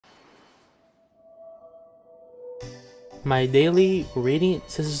My daily Radiant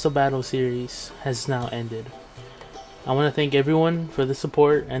Scissors of Battle series has now ended. I want to thank everyone for the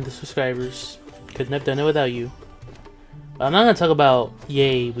support and the subscribers. Couldn't have done it without you. But I'm not going to talk about,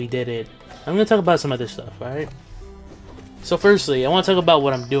 yay, we did it. I'm going to talk about some other stuff, alright? So firstly, I want to talk about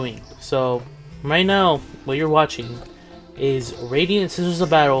what I'm doing. So, right now, what you're watching is Radiant Scissors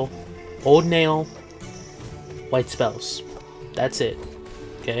of Battle, Old Nail, White Spells. That's it.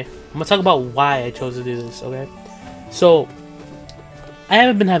 Okay? I'm going to talk about why I chose to do this, okay? So, I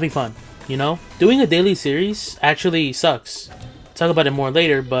haven't been having fun, you know? Doing a daily series actually sucks. I'll talk about it more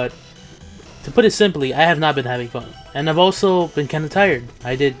later, but to put it simply, I have not been having fun. And I've also been kind of tired.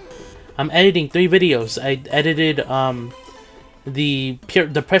 I'm editing 3 videos. I edited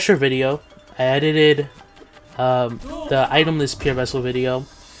the pressure video. I edited the itemless pure vessel video.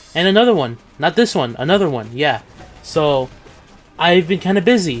 And another one. Not this one, another one, yeah. So, I've been kind of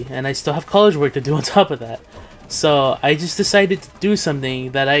busy, and I still have college work to do on top of that. So I just decided to do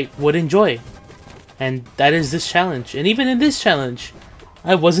something that I would enjoy, and that is this challenge. And even in this challenge,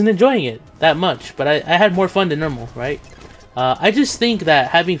 I wasn't enjoying it that much, but I had more fun than normal, right? I just think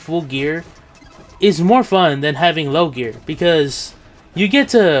that having full gear is more fun than having low gear, because you get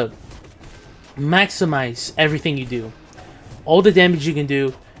to maximize everything you do. All the damage you can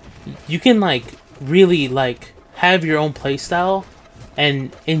do, you can like really like have your own playstyle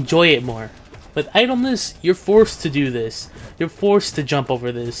and enjoy it more. With itemless, you're forced to do this. You're forced to jump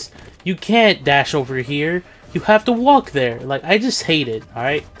over this. You can't dash over here. You have to walk there. Like, I just hate it,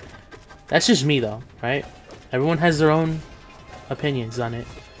 alright? That's just me, though, right? Everyone has their own opinions on it.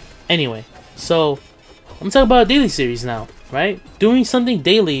 Anyway, so, I'm talking about a daily series now, right? Doing something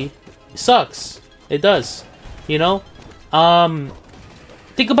daily sucks. It does. You know?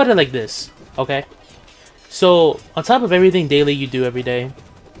 Think about it like this, okay? So, on top of everything daily you do every day,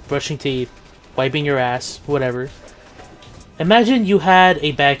 brushing teeth, wiping your ass, whatever. Imagine you had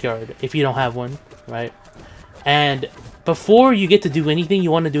a backyard, if you don't have one, right? And before you get to do anything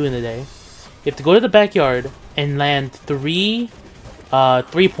you want to do in the day, you have to go to the backyard and land 3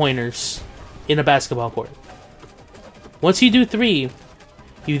 3-pointers in a basketball court. Once you do 3,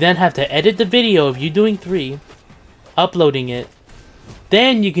 you then have to edit the video of you doing 3, uploading it,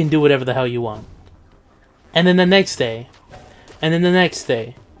 then you can do whatever the hell you want. And then the next day, and then the next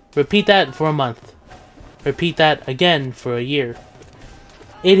day. Repeat that for a month. Repeat that again for a year.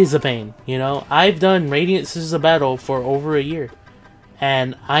 It is a pain, you know? I've done Radiant Scissors of Battle for over a year,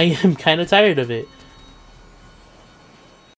 and I am kind of tired of it.